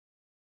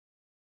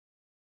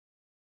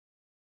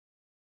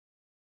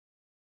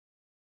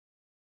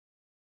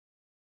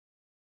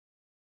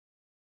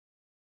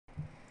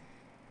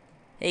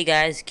Hey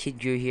guys, Kid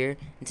Drew here,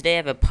 and today I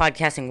have a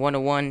podcasting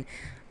 101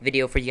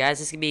 video for you guys.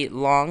 This is gonna be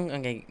long.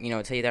 I'm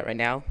gonna tell you that right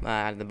now,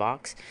 out of the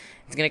box.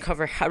 It's gonna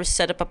cover how to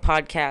set up a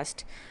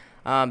podcast,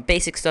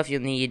 basic stuff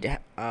you'll need,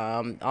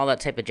 all that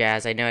type of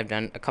jazz. I know I've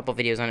done a couple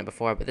videos on it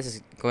before, but this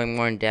is going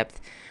more in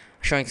depth,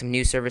 showing some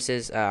new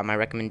services, my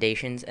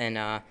recommendations,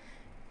 and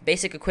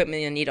basic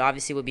equipment you'll need.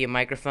 Obviously, will be a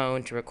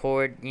microphone to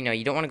record.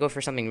 You don't want to go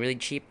for something really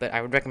cheap, but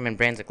I would recommend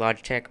brands like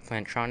Logitech,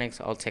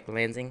 Plantronics, Altec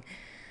Lansing.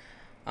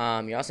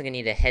 You're also gonna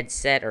need a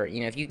headset, or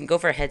if you can go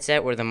for a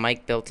headset with a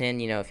mic built in,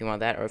 if you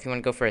want that, or if you want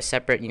to go for a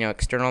separate,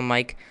 external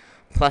mic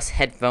plus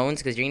headphones,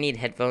 because you're gonna need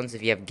headphones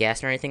if you have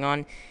guests or anything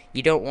on.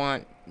 You don't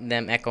want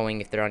them echoing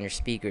if they're on your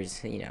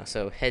speakers,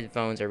 So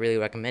headphones are really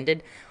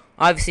recommended.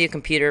 Obviously, a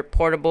computer,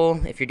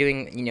 portable. If you're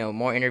doing,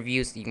 more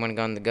interviews, you want to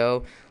go on the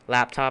go,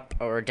 laptop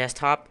or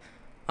desktop.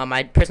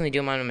 I personally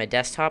do mine on my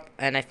desktop,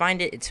 and I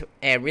find it's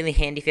really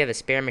handy if you have a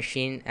spare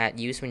machine at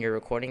use when you're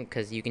recording,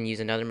 because you can use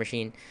another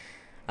machine.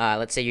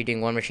 Let's say you're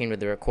doing one machine with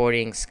the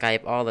recording,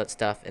 Skype, all that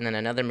stuff, and then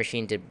another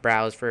machine to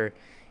browse for,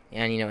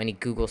 and any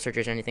Google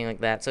searches or anything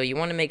like that. So you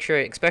want to make sure,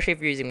 especially if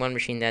you're using one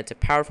machine, that's a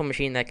powerful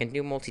machine that can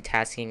do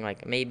multitasking,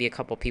 like maybe a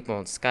couple people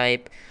on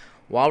Skype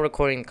while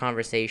recording the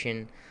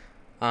conversation.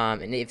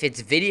 And if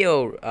it's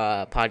video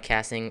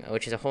podcasting,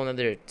 which is a whole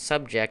other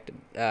subject,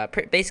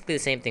 basically the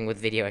same thing with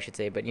video, I should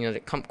say, but the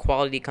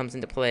quality comes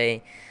into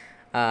play.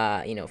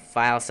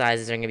 File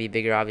sizes are going to be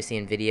bigger, obviously,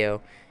 in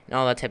video and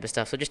all that type of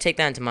stuff. So just take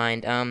that into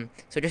mind.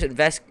 So just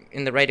invest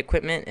in the right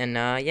equipment, and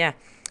yeah.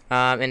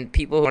 And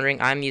people who are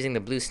wondering, I'm using the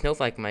Blue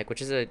Snowflake mic,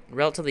 which is a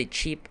relatively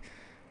cheap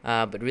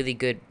but really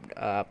good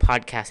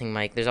podcasting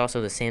mic. There's also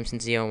the Samson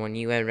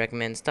Z01U I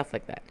recommend, stuff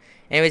like that.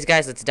 Anyways,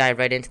 guys, let's dive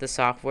right into the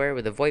software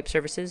with the Voip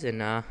Services,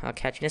 and I'll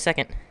catch you in a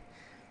second.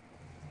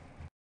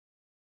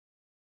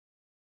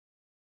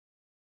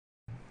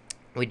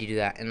 We do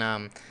that, and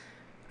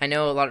I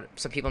know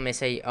some people may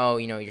say, oh,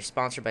 you're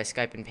sponsored by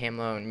Skype and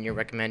Pamela, and you're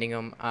recommending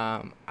them.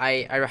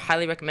 I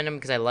highly recommend them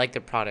because I like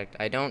their product.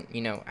 I don't,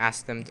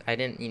 ask them. I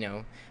didn't,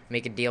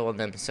 make a deal with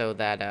them so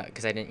that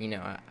because I didn't,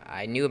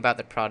 I knew about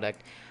the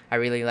product. I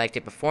really liked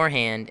it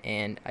beforehand,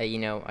 and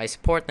I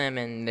support them,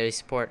 and they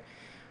support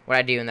what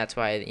I do, and that's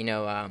why,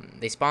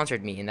 they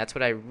sponsored me, and that's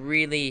what I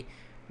really,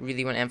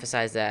 really want to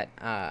emphasize, that,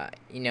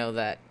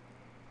 that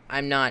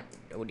I'm not,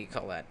 what do you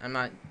call that? I'm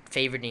not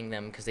favoriting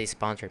them because they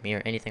sponsored me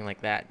or anything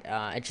like that.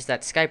 It's just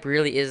that Skype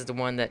really is the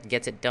one that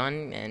gets it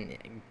done, and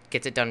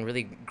gets it done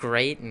really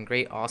great and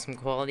great, awesome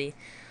quality.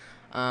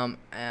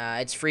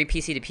 It's free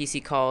PC to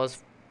PC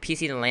calls,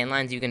 PC to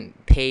landlines you can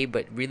pay,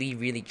 but really,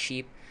 really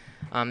cheap.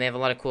 They have a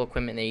lot of cool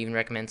equipment. They even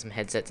recommend some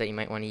headsets that you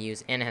might want to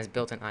use, and it has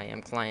built-in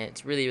IM client.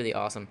 It's really, really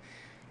awesome.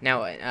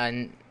 Now,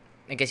 I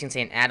guess you can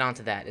say an add-on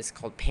to that is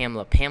called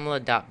Pamela.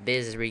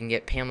 Pamela.biz is where you can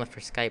get Pamela for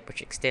Skype,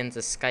 which extends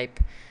the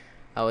Skype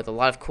with a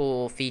lot of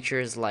cool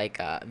features like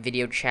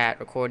video chat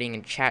recording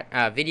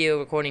and video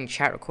recording,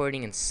 chat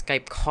recording, and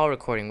Skype call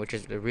recording, which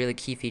is a really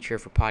key feature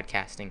for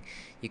podcasting.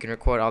 You can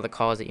record all the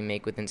calls that you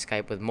make within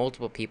Skype with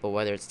multiple people,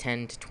 whether it's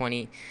 10 to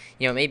 20.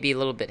 It may be a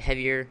little bit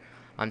heavier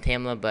on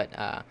Pamela, but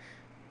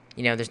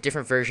there's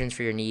different versions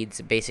for your needs.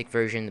 The basic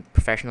version, the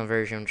professional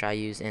version, which I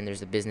use, and there's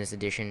the business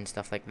edition,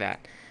 stuff like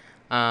that.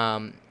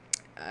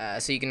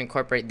 So you can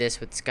incorporate this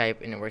with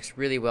Skype, and it works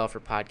really well for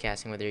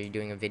podcasting, whether you're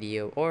doing a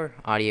video or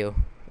audio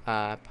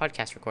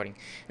podcast recording.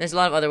 And there's a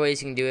lot of other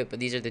ways you can do it, but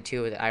these are the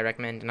two that I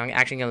recommend. And I'm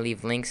actually going to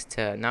leave links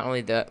to not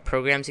only the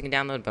programs you can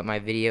download, but my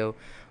video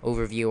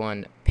overview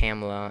on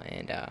Pamela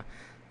and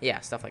yeah,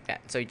 stuff like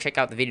that. So you check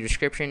out the video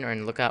description, or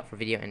look out for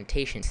video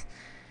annotations.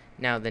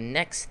 Now, the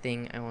next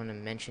thing I want to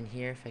mention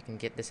here, if I can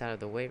get this out of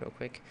the way real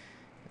quick,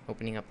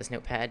 opening up this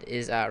notepad,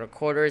 is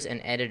recorders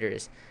and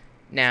editors.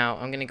 Now,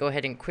 I'm going to go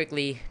ahead and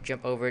quickly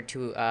jump over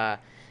to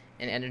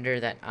an editor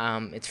that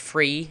it's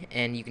free,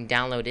 and you can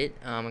download it.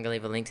 I'm going to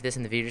leave a link to this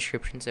in the video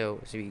description, so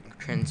you can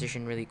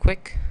transition really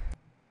quick.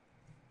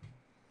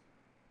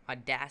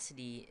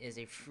 Audacity is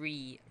a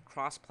free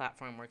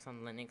cross-platform, works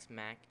on Linux,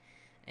 Mac,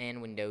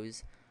 and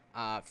Windows.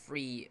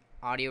 Free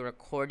audio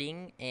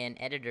recording and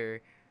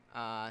editor.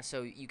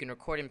 So you can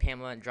record in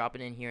Pamela and drop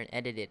it in here and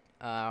edit it.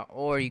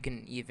 Or you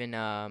can even,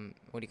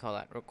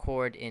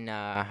 record in,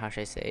 how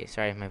should I say?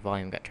 Sorry, my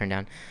volume got turned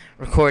down.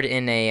 Record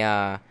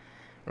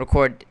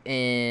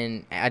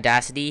in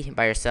Audacity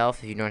by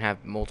yourself if you don't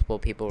have multiple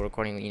people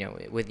recording,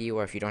 with you,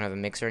 or if you don't have a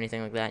mix or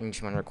anything like that, and you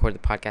just want to record the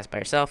podcast by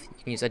yourself.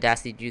 You can use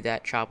Audacity to do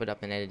that, chop it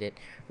up, and edit it.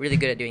 Really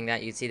good at doing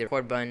that. You can see the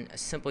record button, a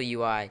simple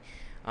UI,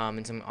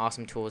 and some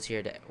awesome tools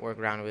here to work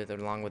around with,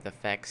 along with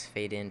effects,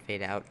 fade in,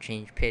 fade out,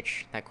 change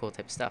pitch, that cool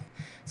type of stuff.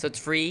 So it's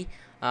free.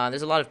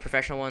 There's a lot of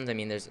professional ones. I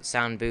mean, there's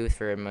Sound Booth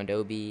for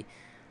Adobe.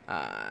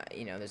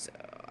 There's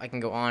I can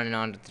go on and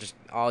on with just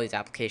all these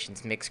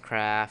applications.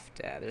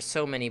 Mixcraft. There's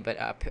so many, but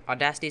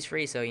Audacity's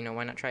free, so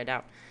why not try it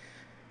out?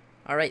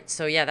 All right,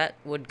 so yeah, that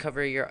would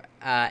cover your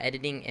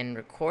editing and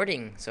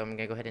recording. So I'm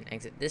gonna go ahead and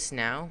exit this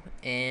now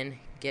and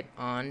get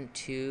on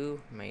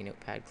to my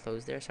notepad.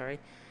 Close there. Sorry.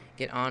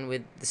 Get on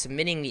with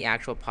submitting the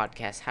actual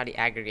podcast, how to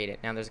aggregate it.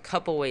 Now, there's a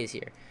couple ways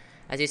here.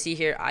 As you see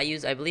here, I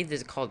believe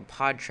this is called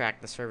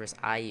PodTrack, the service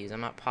I use. I'm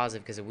not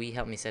positive because we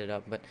helped me set it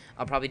up, but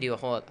I'll probably do a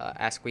whole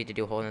ask Wii to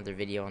do a whole another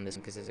video on this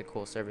because it's a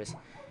cool service.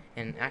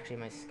 And actually,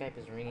 my Skype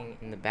is ringing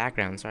in the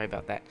background. Sorry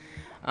about that.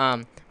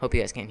 Hope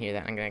you guys can't hear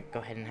that. I'm gonna go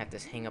ahead and have to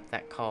hang up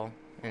that call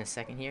in a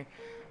second here.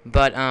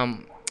 But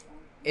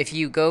if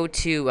you go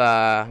to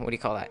what do you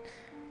call that?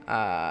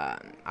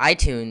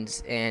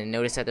 iTunes, and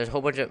notice that there's a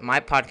whole bunch of my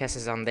podcast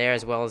is on there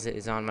as well as it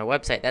is on my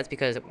website. That's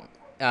because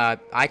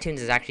iTunes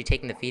is actually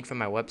taking the feed from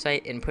my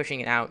website and pushing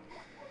it out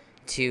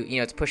to,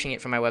 it's pushing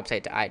it from my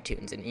website to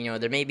iTunes.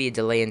 And, there may be a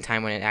delay in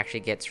time when it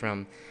actually gets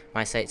from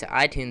my site to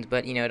iTunes,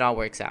 but, it all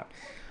works out.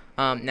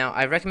 Now,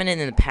 I've recommended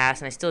in the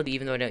past, and I still do,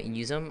 even though I don't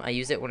use them. I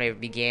used it when I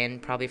began,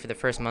 probably for the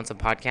first months of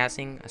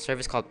podcasting, a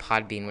service called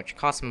Podbean, which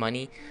costs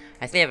money.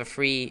 I think they have a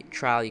free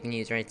trial you can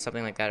use, or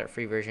something like that, or a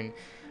free version,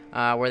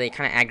 where they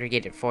kind of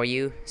aggregate it for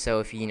you. So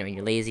if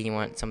you're lazy and you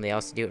want somebody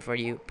else to do it for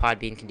you,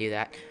 Podbean can do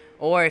that.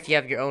 Or if you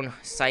have your own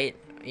site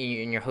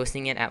and you're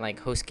hosting it at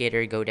like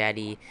HostGator,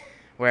 GoDaddy,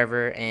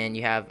 wherever, and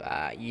you have,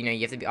 you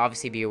have to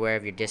obviously be aware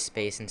of your disk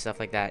space and stuff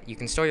like that. You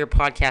can store your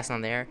podcast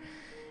on there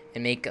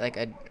and make like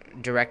a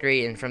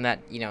directory, and from that,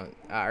 you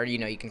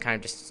can kind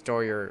of just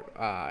store your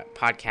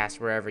podcast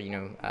wherever,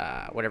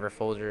 whatever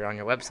folder on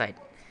your website,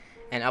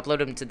 and upload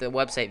them to the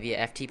website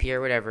via FTP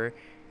or whatever,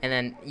 and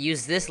then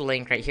use this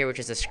link right here, which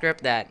is a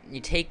script that you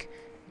take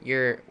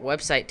your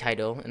website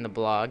title in the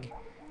blog,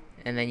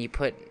 and then you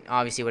put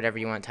obviously whatever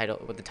you want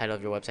what the title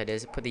of your website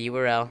is, put the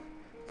URL,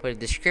 put a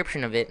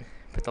description of it,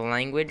 put the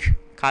language,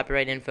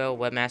 copyright info,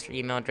 webmaster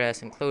email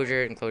address,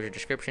 enclosure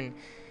description,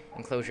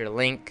 enclosure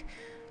link,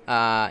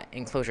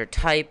 enclosure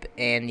type,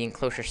 and the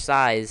enclosure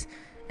size.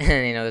 And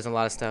there's a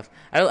lot of stuff.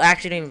 I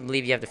actually don't even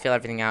believe you have to fill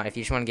everything out. If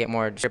you just want to get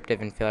more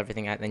descriptive and fill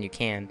everything out, then you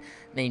can.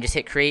 Then you just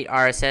hit create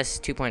RSS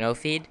 2.0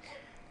 feed,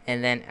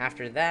 and then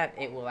after that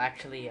it will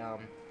actually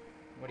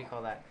what do you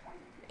call that?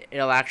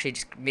 It'll actually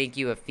just make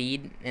you a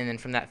feed, and then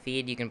from that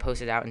feed you can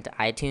post it out into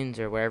iTunes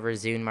or wherever,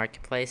 Zune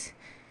Marketplace,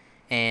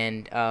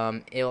 and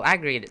it'll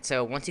aggregate it.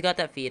 So once you got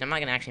that feed, I'm not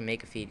gonna actually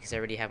make a feed because I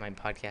already have my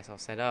podcast all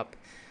set up.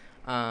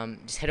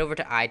 Just head over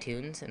to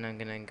iTunes, and I'm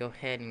gonna go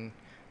ahead and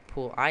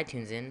pull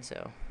iTunes in.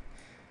 So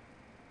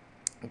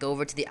go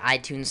over to the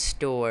iTunes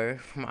store.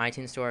 From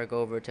iTunes store,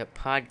 go over to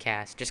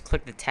podcast. Just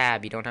click the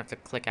tab. You don't have to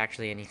click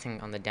actually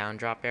anything on the down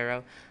drop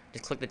arrow.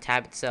 Just click the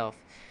tab itself.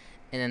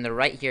 And then the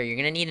right here, you're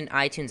going to need an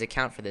iTunes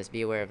account for this.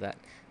 Be aware of that.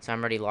 So I'm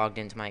already logged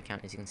into my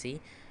account, as you can see.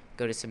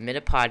 Go to submit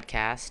a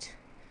podcast.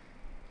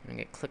 I'm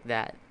going to click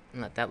that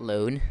and let that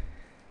load.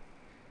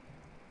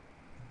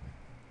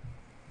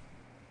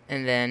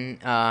 And then,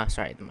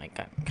 sorry, the mic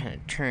got kind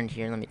of turned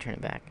here. Let me turn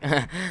it back.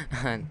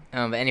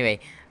 But anyway,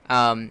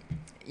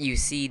 you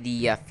see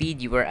the feed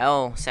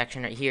URL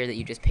section right here that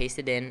you just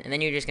pasted in, and then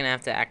you're just gonna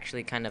have to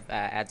actually kind of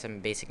add some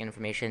basic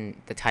information,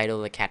 the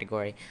title, the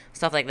category,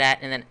 stuff like that,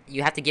 and then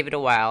you have to give it a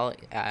while,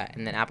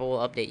 and then Apple will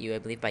update you, I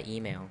believe, by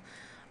email,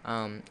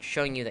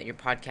 showing you that your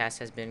podcast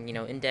has been,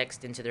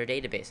 indexed into their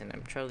database. And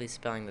I'm totally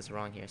spelling this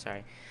wrong here,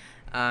 sorry.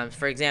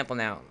 For example,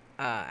 now,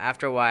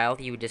 after a while,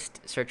 you would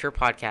just search your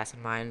podcast,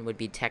 and mine would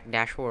be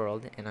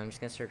Tech-World, and I'm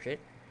just gonna search it.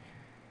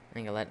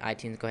 I'm gonna let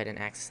iTunes go ahead and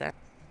access that.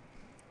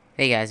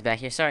 Hey guys, back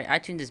here. Sorry,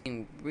 iTunes is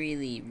being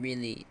really,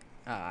 really,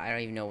 I don't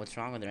even know what's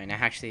wrong with it right now.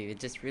 Actually,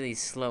 it's just really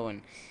slow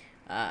and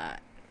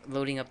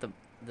loading up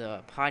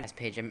the podcast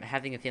page. I'm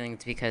having a feeling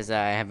it's because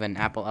I have an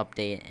Apple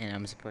update and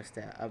I'm supposed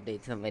to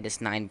update to the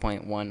latest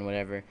 9.1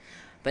 whatever.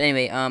 But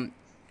anyway,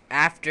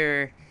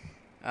 after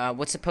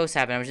what's supposed to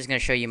happen, I was just going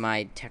to show you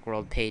my Tech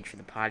World page for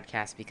the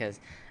podcast, because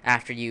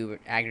after you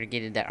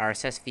aggregated that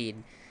RSS feed,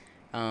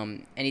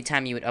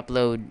 anytime you would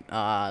upload,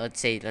 let's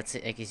say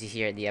like you see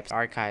here the episode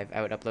archive,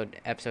 I would upload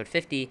episode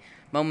 50.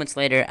 Moments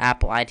later,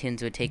 Apple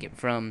iTunes would take it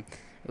from,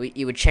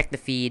 you would check the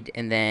feed,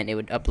 and then it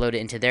would upload it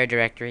into their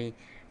directory,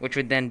 which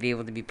would then be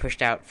able to be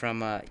pushed out from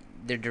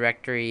their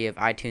directory of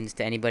iTunes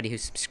to anybody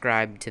who's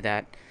subscribed to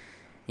that,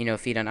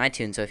 feed on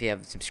iTunes. So if you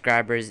have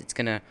subscribers, it's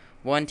gonna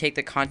take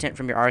the content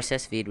from your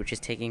RSS feed, which is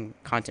taking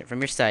content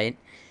from your site,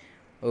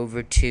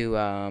 over to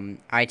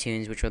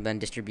iTunes, which will then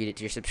distribute it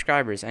to your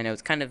subscribers. I know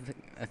it's kind of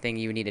a thing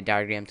you would need a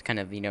diagram to kind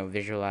of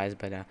visualize,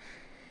 but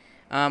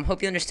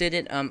hope you understood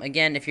it.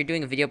 Again, if you're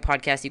doing a video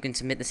podcast, you can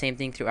submit the same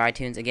thing through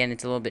iTunes. Again,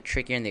 it's a little bit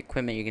trickier in the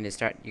equipment. You're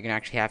gonna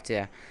actually have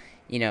to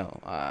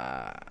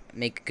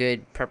make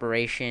good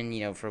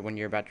preparation, for when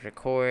you're about to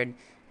record.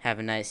 Have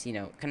a nice,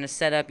 kind of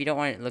setup. You don't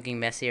want it looking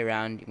messy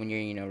around when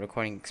you're,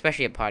 recording,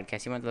 especially a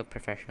podcast. You want it to look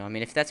professional. I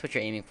mean, if that's what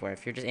you're aiming for.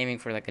 If you're just aiming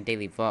for, like, a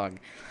daily vlog,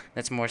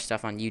 that's more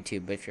stuff on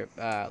YouTube. But if you're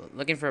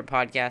looking for a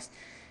podcast,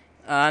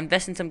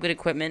 invest in some good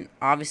equipment.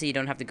 Obviously, you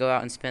don't have to go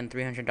out and spend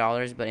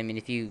 $300, but, I mean,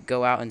 if you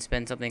go out and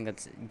spend something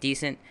that's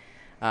decent,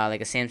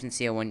 like a Samson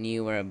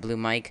CO1U or a Blue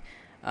mic,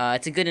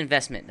 it's a good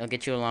investment. It'll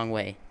get you a long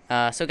way.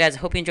 So guys, I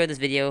hope you enjoyed this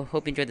video.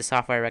 Hope you enjoyed the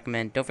software I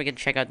recommend. Don't forget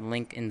to check out the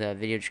link in the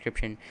video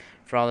description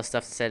for all the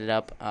stuff to set it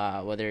up,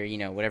 whether,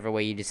 whatever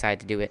way you decide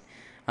to do it.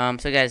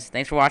 So guys,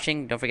 thanks for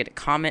watching. Don't forget to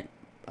comment.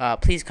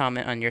 Please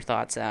comment on your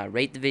thoughts.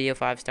 Rate the video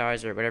 5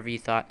 stars or whatever you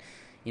thought.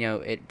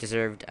 it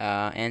deserved.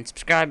 And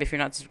subscribe if you're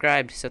not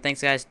subscribed. So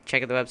thanks, guys.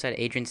 Check out the website at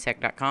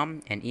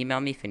adrianstech.com and email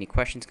me if any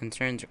questions,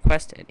 concerns, or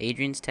requests at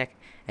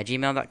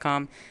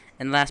adrianstech@gmail.com.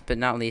 And last but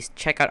not least,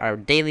 check out our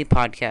daily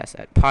podcast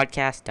at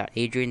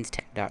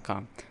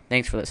podcast.adrianstech.com.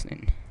 Thanks for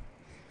listening.